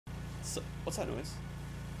So, what's that noise?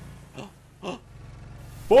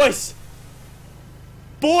 Boys!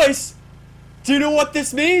 Boys! Do you know what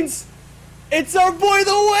this means? It's our boy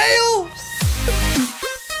the whale!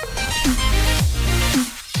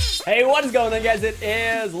 Hey, what is going on, guys? It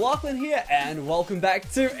is Lachlan here, and welcome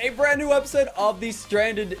back to a brand new episode of the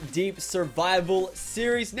Stranded Deep Survival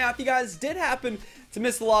series. Now, if you guys did happen to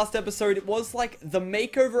miss the last episode, it was like the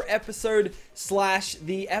makeover episode slash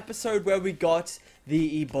the episode where we got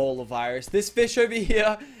the Ebola virus. This fish over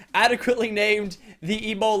here, adequately named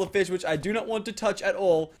the Ebola fish, which I do not want to touch at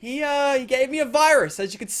all. He gave me a virus,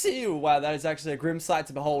 as you can see. Wow, that is actually a grim sight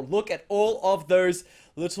to behold. Look at all of those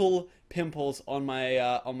little pimples on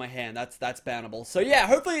my hand. That's bannable. So yeah,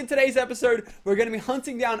 hopefully in today's episode we're going to be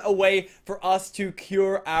hunting down a way for us to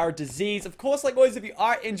cure our disease. Of course, like always, if you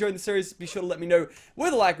are enjoying the series, be sure to let me know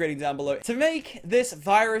with a like rating down below. To make this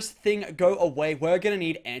virus thing go away, we're going to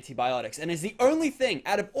need antibiotics, and it's the only thing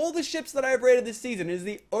out of all the ships that I've raided this season, is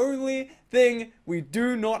the only thing we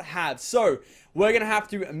do not have. So we're going to have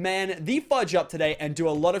to man the fudge up today and do a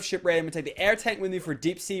lot of ship raiding. I'm going to take the air tank with me for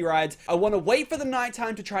deep sea rides. I want to wait for the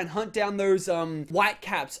nighttime to try and hunt down those white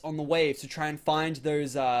caps on the waves to try and find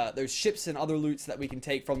those ships and other loots that we can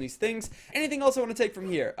take from these things. Anything else I want to take from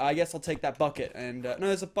here? I guess I'll take that bucket. And no,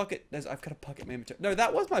 there's a bucket. I've got a bucket. No,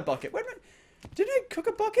 that was my bucket. Wait a minute. Did I cook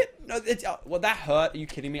a bucket? No, it's well, that hurt. Are you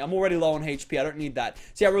kidding me? I'm already low on HP. I don't need that.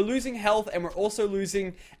 So yeah, we're losing health, and we're also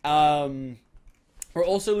losing water.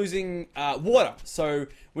 So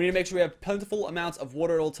we need to make sure we have plentiful amounts of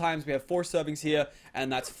water at all times. We have 4 servings here,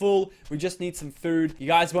 and that's full. We just need some food. You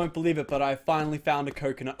guys won't believe it, but I finally found a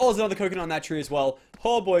coconut. Oh, there's another coconut on that tree as well.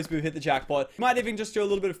 Oh, boys, we've hit the jackpot. Might even just do a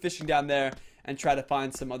little bit of fishing down there and try to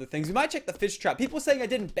find some other things. We might check the fish trap. People are saying I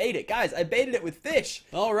didn't bait it. Guys, I baited it with fish.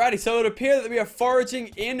 Alrighty, so it appears that we are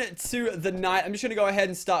foraging into the night. I'm just going to go ahead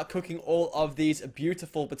and start cooking all of these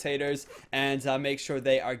beautiful potatoes and make sure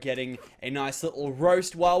they are getting a nice little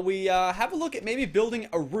roast while we have a look at maybe building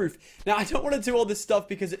a roof. Now, I don't want to do all this stuff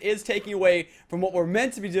because it is taking away from what we're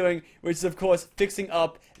meant to be doing, which is, of course, fixing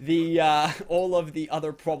up the all of the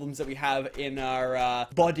other problems that we have in our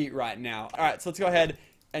body right now. Alright, so let's go ahead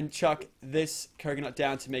and chuck this coconut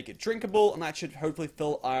down to make it drinkable, and that should hopefully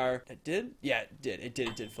fill our... It did? Yeah, it did. It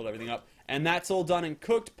did fill everything up. And that's all done and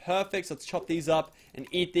cooked. Perfect. So let's chop these up and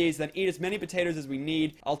eat these. Then eat as many potatoes as we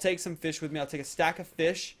need. I'll take some fish with me. I'll take a stack of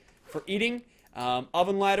fish for eating.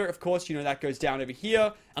 Oven lighter, of course, you know, that goes down over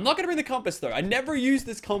here. I'm not going to bring the compass, though. I never use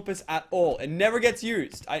this compass at all. It never gets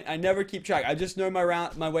used. I never keep track. I just know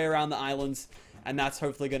my way around the islands, and that's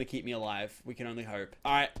hopefully going to keep me alive. We can only hope.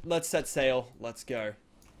 All right, let's set sail. Let's go.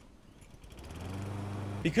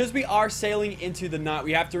 Because we are sailing into the night,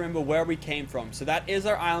 we have to remember where we came from. So that is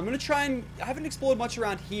our island. I'm going to try and... I haven't explored much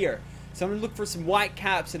around here. So I'm going to look for some white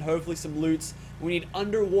caps and hopefully some loots. We need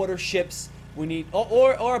underwater ships. We need...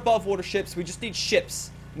 Or above water ships. We just need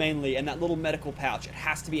ships, mainly. And that little medical pouch. It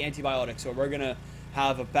has to be antibiotics, or we're going to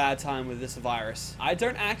have a bad time with this virus. I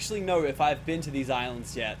don't actually know if I've been to these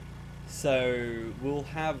islands yet. So we'll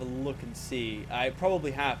have a look and see. I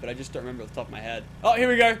probably have, but I just don't remember off the top of my head. Oh, here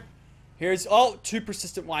we go. Here's, 2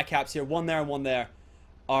 persistent white caps here. One there and one there.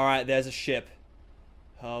 Alright, there's a ship.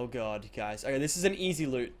 Oh, God, guys. Okay, this is an easy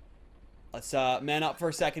loot. Let's, man up for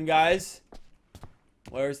a second, guys.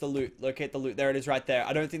 Where's the loot? Locate the loot. There it is right there.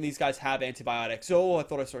 I don't think these guys have antibiotics. Oh, I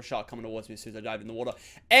thought I saw a shark coming towards me as soon as I dived in the water.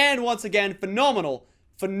 And once again, phenomenal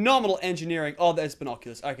engineering. Oh, there's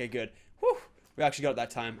binoculars. Okay, good. Whew. We actually got it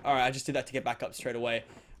that time. Alright, I just did that to get back up straight away.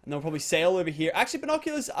 And they'll probably sail over here. Actually,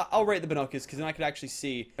 binoculars, I'll rate the binoculars because then I can actually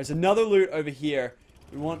see. There's another loot over here.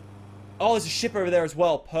 We want... Oh, there's a ship over there as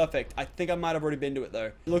well. Perfect. I think I might have already been to it, though.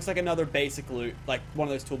 It looks like another basic loot, like one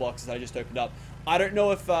of those toolboxes I just opened up. I don't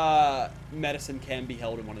know if medicine can be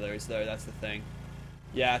held in one of those, though. That's the thing.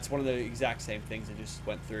 Yeah, it's one of the exact same things I just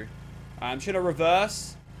went through. I'm just going to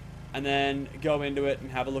reverse and then go into it and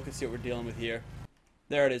have a look and see what we're dealing with here.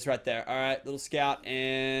 There it is right there. All right, little scout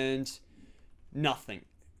and nothing.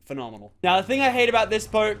 Phenomenal. Now, the thing I hate about this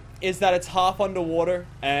boat is that it's half underwater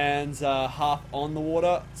and half on the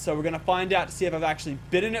water. So we're going to find out to see if I've actually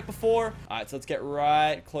been in it before. All right, so let's get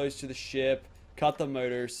right close to the ship, cut the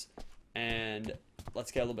motors, and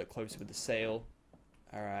let's get a little bit closer with the sail.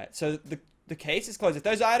 All right, so the case is closed. If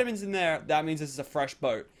there's items in there, that means this is a fresh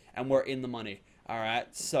boat and we're in the money. All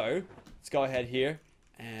right, so let's go ahead here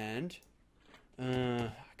and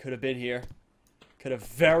could have been here. Could have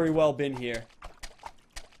very well been here.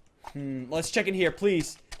 Let's check in here,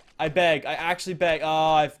 please. I beg. I actually beg.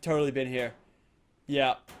 Oh, I've totally been here.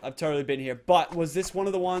 Yeah, I've totally been here. But was this one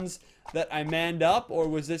of the ones that I manned up, or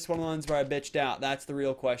was this one of the ones where I bitched out? That's the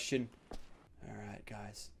real question. Alright,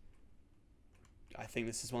 guys. I think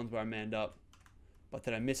this is one where I manned up. But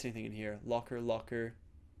did I miss anything in here? Locker.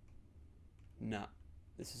 Nah.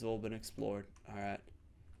 This has all been explored. Alright.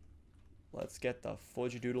 Let's get the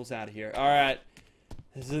fudgedoodles out of here. Alright.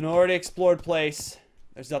 This is an already explored place.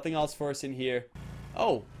 There's nothing else for us in here.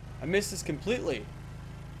 Oh, I missed this completely.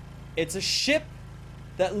 It's a ship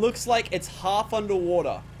that looks like it's half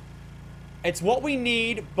underwater. It's what we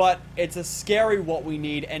need, but it's a scary what we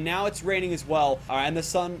need. And now it's raining as well. Alright, and the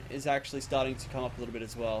sun is actually starting to come up a little bit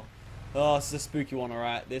as well. Oh, this is a spooky one,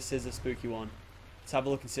 alright. This is a spooky one. Let's have a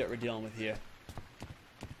look and see what we're dealing with here.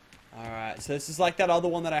 Alright, so this is like that other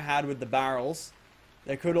one that I had with the barrels.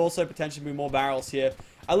 There could also potentially be more barrels here.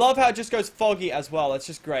 I love how it just goes foggy as well. That's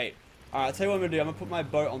just great. Alright, I'll tell you what I'm going to do. I'm going to put my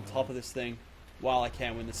boat on top of this thing while I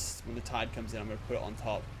can. When the tide comes in, I'm going to put it on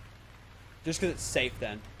top. Just because it's safe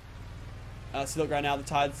then. So look, right now the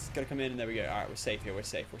tide's going to come in and there we go. Alright, we're safe here. We're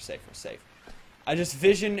safe.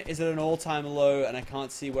 Vision is at an all-time low and I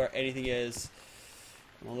can't see where anything is.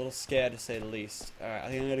 I'm a little scared to say the least. Alright, I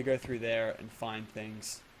think I'm going to go through there and find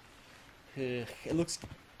things. It looks...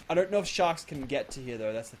 I don't know if sharks can get to here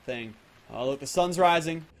though, that's the thing. Oh look, the sun's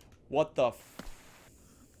rising. What the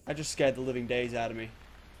I just scared the living days out of me.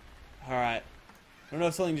 Alright. I don't know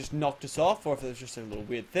if something just knocked us off or if it was just a little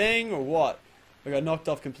weird thing or what. We got knocked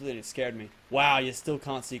off completely and it scared me. Wow, you still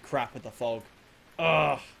can't see crap with the fog.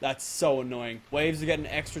 Ugh, that's so annoying. Waves are getting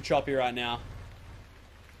extra choppy right now.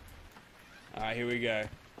 Alright, here we go.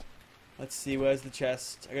 Let's see, where's the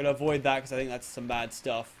chest? I gotta avoid that because I think that's some bad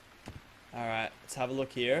stuff. Alright, let's have a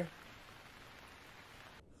look here.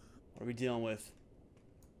 What are we dealing with?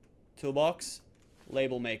 Toolbox.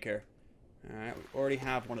 Label maker. Alright, we already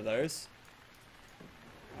have one of those.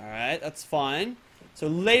 Alright, that's fine. So,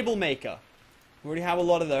 label maker. We already have a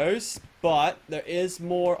lot of those, but there is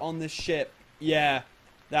more on this ship. Yeah,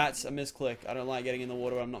 that's a misclick. I don't like getting in the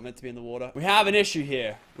water when I'm not meant to be in the water. We have an issue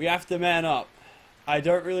here. We have to man up. I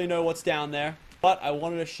don't really know what's down there, but I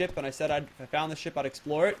wanted a ship, and I said if I found the ship, I'd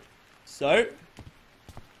explore it. So,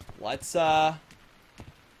 let's do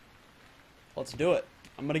it.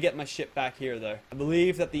 I'm gonna get my ship back here, though. I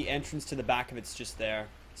believe that the entrance to the back of it's just there.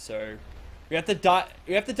 So, we have to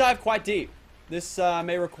dive quite deep. This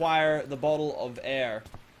may require the bottle of air.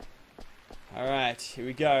 Alright, here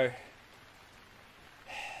we go.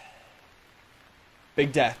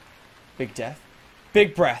 Big death. Big death.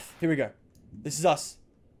 Big breath. Here we go. This is us.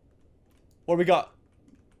 What do we got?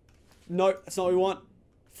 No, that's not what we want.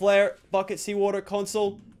 Flare, bucket, seawater,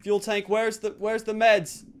 console, fuel tank. Where's the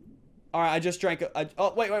meds? Alright, I just drank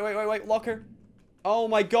oh, wait, locker. Oh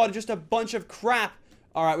my god, just a bunch of crap.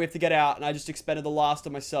 Alright, we have to get out, and I just expended the last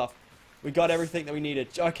of my stuff. We got everything that we needed.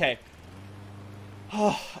 Okay.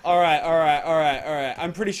 Oh, alright.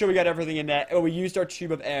 I'm pretty sure we got everything in there. Oh, we used our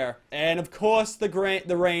tube of air. And of course, the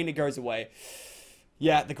rain, it goes away.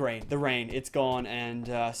 Yeah, the rain, it's gone,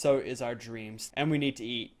 and so is our dreams. And we need to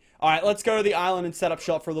eat. Alright, let's go to the island and set up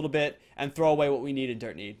shop for a little bit and throw away what we need and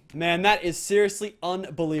don't need. Man, that is seriously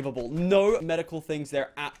unbelievable. No medical things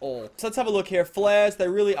there at all. So let's have a look here. Flares, they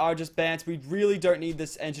really are just bans. We really don't need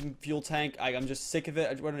this engine fuel tank. I'm just sick of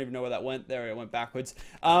it. I don't even know where that went. There, it went backwards.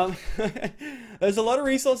 There's a lot of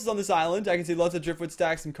resources on this island. I can see lots of driftwood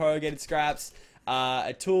stacks, some corrugated scraps,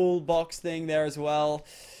 a toolbox thing there as well.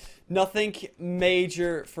 Nothing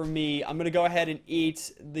major for me. I'm going to go ahead and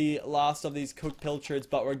eat the last of these cooked pilchards,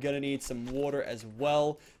 but we're going to need some water as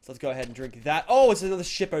well. So let's go ahead and drink that. Oh, it's another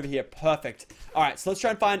ship over here. Perfect. All right, so let's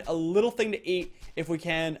try and find a little thing to eat if we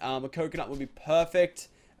can. A coconut would be perfect.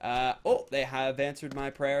 Oh, they have answered my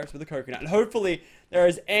prayers with a coconut. And hopefully there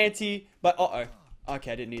is but uh-oh.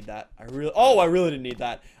 Okay, I didn't need that. I really didn't need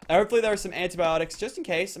that. Hopefully there are some antibiotics just in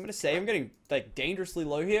case. I'm going to say I'm getting like dangerously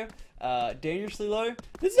low here. Dangerously low.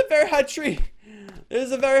 This is a very high tree. This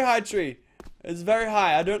is a very high tree. It's very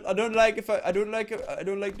high. I don't like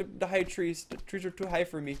the high trees. The trees are too high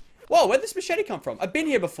for me. Whoa, where'd this machete come from? I've been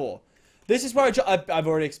here before. This is where I've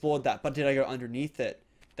already explored that, but did I go underneath it?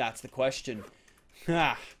 That's the question.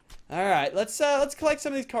 Alright, let's collect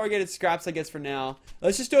some of these corrugated scraps, I guess, for now.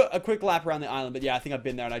 Let's just do a quick lap around the island. But yeah, I think I've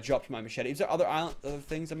been there and I dropped my machete. Is there other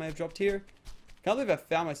things I may have dropped here? Can't believe I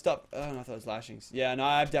found my stuff. Oh, I thought it was lashings. Yeah, no,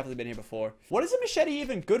 I've definitely been here before. What is a machete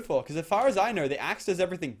even good for? Because as far as I know, the axe does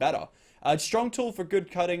everything better. A strong tool for good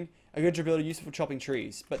cutting, a good durability, useful for chopping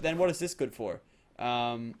trees. But then what is this good for?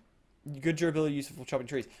 Good durability, useful for chopping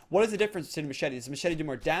trees. What is the difference between a machete? Does a machete do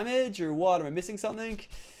more damage or what? Am I missing something?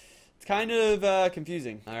 It's kind of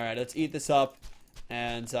confusing. Alright, let's eat this up.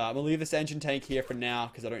 And I'm going to leave this engine tank here for now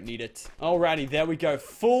because I don't need it. Alrighty, there we go.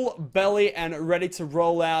 Full belly and ready to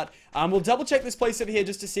roll out. We'll double check this place over here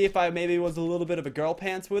just to see if I maybe was a little bit of a girl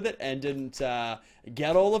pants with it and didn't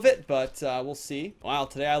get all of it. But we'll see. Wow,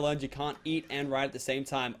 today I learned you can't eat and ride at the same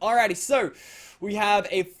time. Alrighty, so we have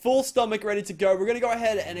a full stomach ready to go. We're going to go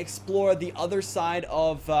ahead and explore the other side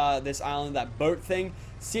of this island, that boat thing.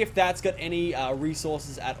 See if that's got any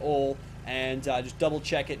resources at all. And just double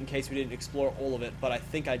check it in case we didn't explore all of it. But I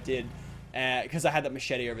think I did. Because I had that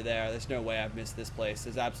machete over there. There's no way I've missed this place.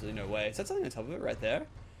 There's absolutely no way. Is that something on top of it right there?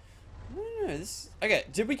 No, okay,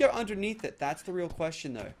 did we go underneath it? That's the real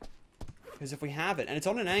question, though. Because if we have it, and it's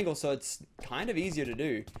on an angle, so it's kind of easier to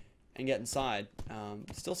do and get inside.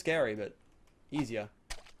 Still scary, but easier.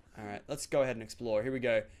 Alright, let's go ahead and explore. Here we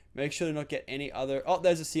go. Make sure to not get any other... Oh,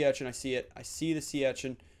 there's a sea urchin. I see it. I see the sea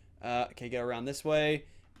urchin. Okay, get around this way.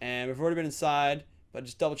 And we've already been inside, but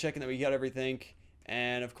just double checking that we got everything.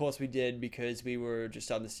 And of course we did because we were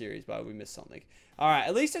just on the series, but we missed something. Alright,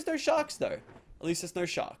 at least there's no sharks though. At least there's no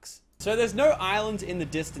sharks. So there's no islands in the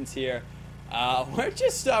distance here. We're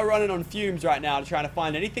just running on fumes right now to try to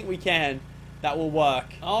find anything we can that will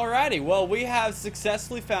work. Alrighty, well we have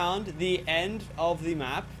successfully found the end of the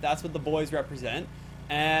map. That's what the boys represent.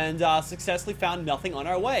 And successfully found nothing on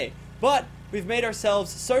our way. But we've made ourselves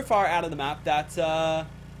so far out of the map that...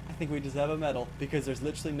 I think we deserve a medal because there's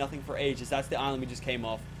literally nothing for ages. That's the island we just came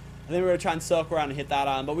off. And then we're going to try and circle around and hit that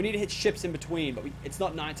island. But we need to hit ships in between. But it's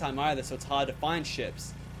not nighttime either, so it's hard to find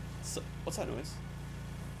ships. So, what's that noise?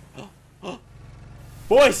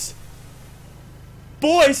 Boys!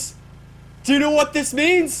 Boys! Do you know what this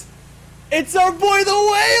means? It's our boy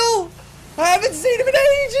the whale! I haven't seen him in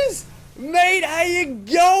ages! Mate, how you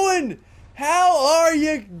going? How are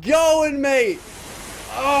you going, mate?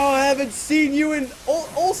 Oh, I haven't seen you in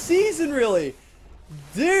all season, really.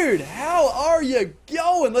 Dude, how are you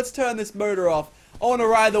going? Let's turn this motor off. I want to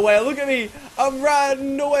ride the whale. Look at me. I'm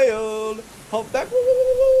riding the whale. Humpback.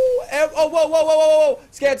 Oh, whoa.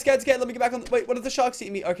 Scared. Let me get back on. Wait, what if the sharks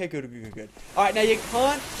eat me? Okay, good. All right, now you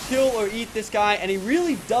can't kill or eat this guy, and he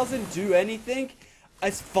really doesn't do anything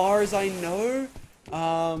as far as I know.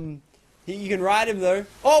 You can ride him, though.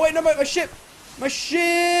 Oh, wait, no, my ship. My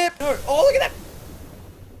ship. No. Oh, look at that.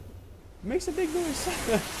 Makes a big noise.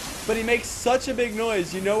 But he makes such a big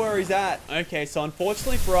noise, you know where he's at. Okay, so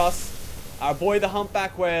unfortunately for us, our boy the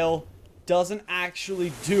humpback whale doesn't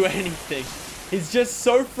actually do anything. He's just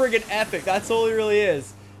so friggin' epic. That's all he really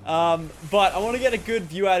is. But I want to get a good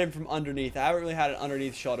view at him from underneath. I haven't really had an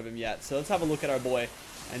underneath shot of him yet. So let's have a look at our boy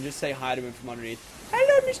and just say hi to him from underneath.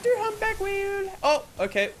 Hello, Mr. Humpback Whale. Oh,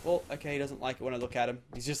 okay. Well, okay, he doesn't like it when I look at him.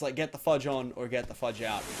 He's just like, get the fudge on or get the fudge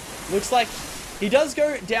out. Looks like he does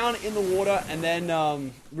go down in the water and then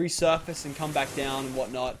resurface and come back down and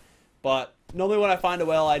whatnot. But normally when I find a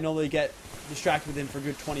whale, I normally get distracted with him for a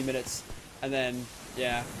good 20 minutes. And then,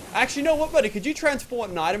 yeah. Actually, you know what, buddy? Could you transport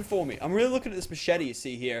an item for me? I'm really looking at this machete you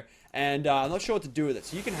see here. And I'm not sure what to do with it.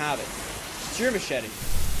 So you can have it. It's your machete.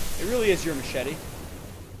 It really is your machete.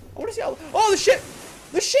 I want to see how... Oh, the ship!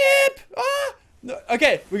 The ship! Ah! No,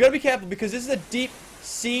 okay, we gotta be careful because this is a deep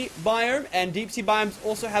sea biome, and deep sea biomes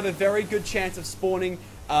also have a very good chance of spawning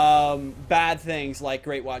bad things like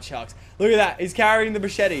great white sharks. Look at that, he's carrying the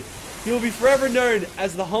machete. He will be forever known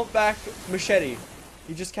as the humpback machete.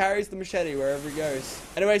 He just carries the machete wherever he goes.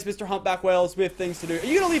 Anyways, Mr. Humpback Whales, we have things to do. Are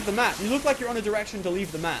you gonna leave the map? You look like you're on a direction to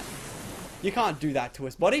leave the map. You can't do that to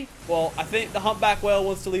us, buddy. Well, I think the humpback whale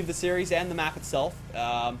wants to leave the series and the map itself.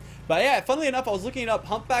 But yeah, funnily enough, I was looking it up.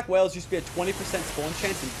 Humpback whales used to be a 20% spawn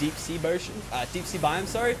chance in deep sea biome,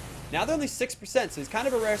 sorry. Now they're only 6%, so he's kind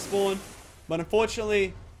of a rare spawn. But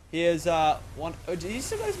unfortunately, he is one. Oh, did you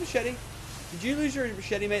still got his machete? Did you lose your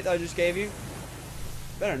machete, mate, that I just gave you?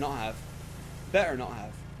 Better not have. Better not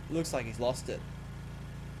have. Looks like he's lost it.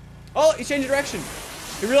 Oh, he changed direction.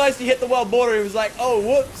 He realized he hit the world border. He was like, oh,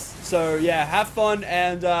 whoops. So yeah, have fun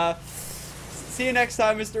and see you next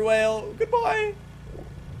time, Mr. Whale. Goodbye.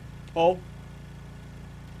 Oh,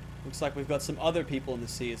 looks like we've got some other people in the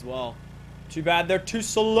sea as well. Too bad they're too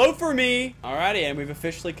slow for me. Alrighty, and we've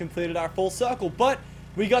officially completed our full circle, but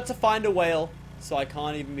we got to find a whale, so I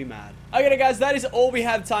can't even be mad. Okay, guys, that is all we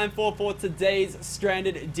have time for today's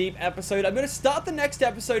Stranded Deep episode. I'm going to start the next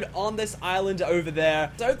episode on this island over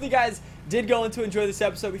there. So hopefully you guys did go on to enjoy this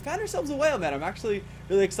episode. We found ourselves a whale, man. I'm actually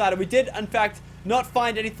really excited. We did, in fact, not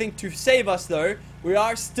find anything to save us, though. We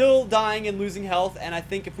are still dying and losing health, and I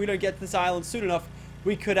think if we don't get to this island soon enough,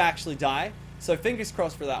 we could actually die. So fingers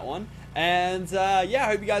crossed for that one. And yeah,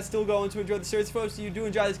 I hope you guys still going to enjoy the series. Folks, if you do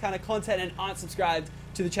enjoy this kind of content and aren't subscribed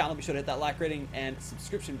to the channel, be sure to hit that like rating and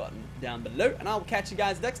subscription button down below. And I'll catch you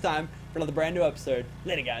guys next time for another brand new episode.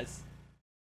 Later, guys.